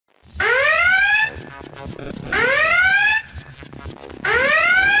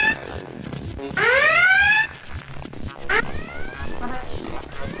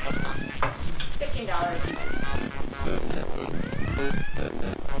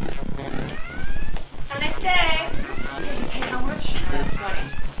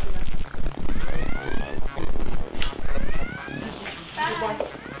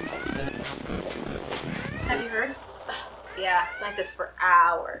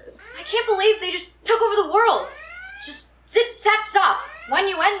years. I can't believe they just took over the world. Just zip, zap, stop. One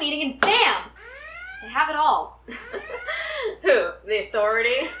UN meeting and bam! They have it all. Who? The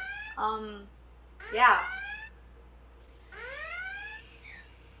authority? Yeah.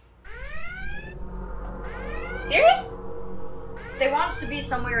 Serious? They want us to be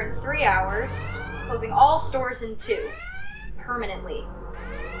somewhere in 3 hours, closing all stores in 2. Permanently.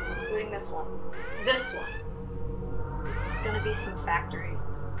 Including this one. This one. It's gonna be some factory.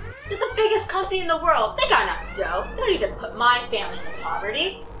 They're the biggest company in the world. They got enough dough. They don't need to put my family into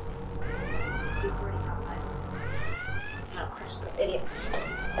poverty. Big parties outside. I'll crush those idiots.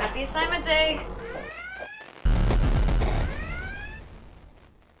 Happy assignment day!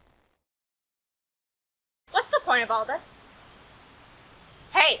 What's the point of all this?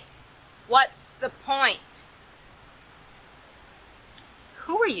 Hey, what's the point?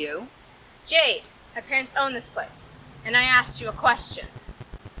 Who are you? Jade, my parents own this place, and I asked you a question.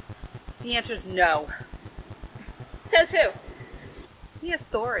 The answer's no. Says who? The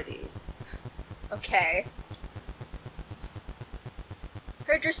authority. Okay.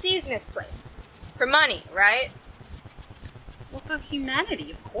 Heard you're seizing this place. For money, right? Well, for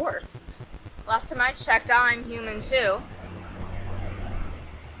humanity, of course. Last time I checked, I'm human too.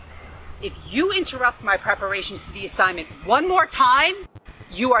 If you interrupt my preparations for the assignment one more time,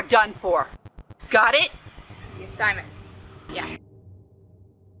 you are done for. Got it? The assignment. Yeah.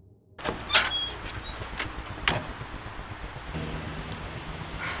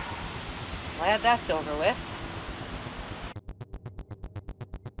 Glad that's over with.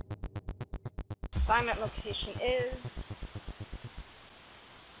 Assignment location is...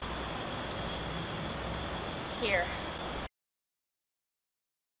 here.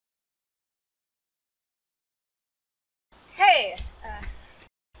 Hey,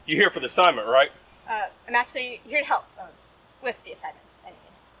 You're here for the assignment, right? I'm actually here to help with the assignment. I mean.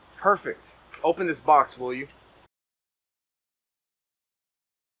 Perfect. Open this box, will you?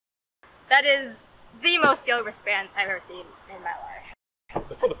 That is the most yellow wristbands I've ever seen in my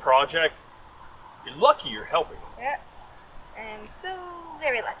life. For the project? You're lucky you're helping. Yeah, I'm so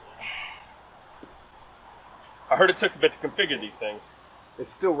very lucky. I heard it took a bit to configure these things.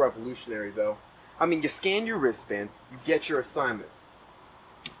 It's still revolutionary, though. I mean, you scan your wristband, you get your assignment.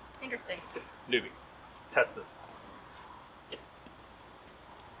 Interesting. Newbie, test this.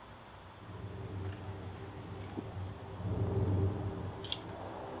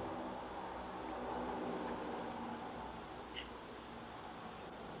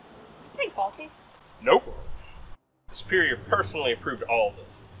 This thing faulty? Nope. Superior personally approved all of this.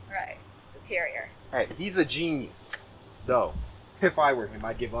 Right. Superior. Hey, he's a genius. Though, if I were him,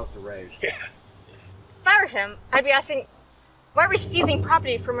 I'd give us a raise. Yeah. If I were him, I'd be asking, why are we seizing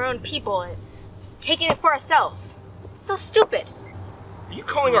property from our own people and taking it for ourselves? It's so stupid. Are you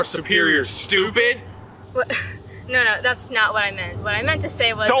calling our superiors stupid? What? No, that's not what I meant. What I meant to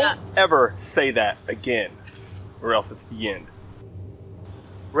say was Don't ever say that again, or else it's the end.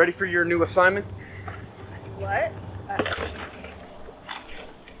 Ready for your new assignment? What?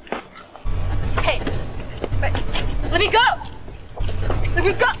 Hey, wait, let me go! Let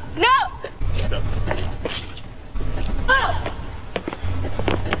me go! No!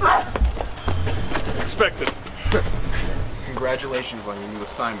 As expected. Congratulations on your new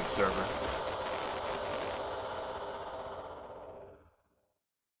assignment, server.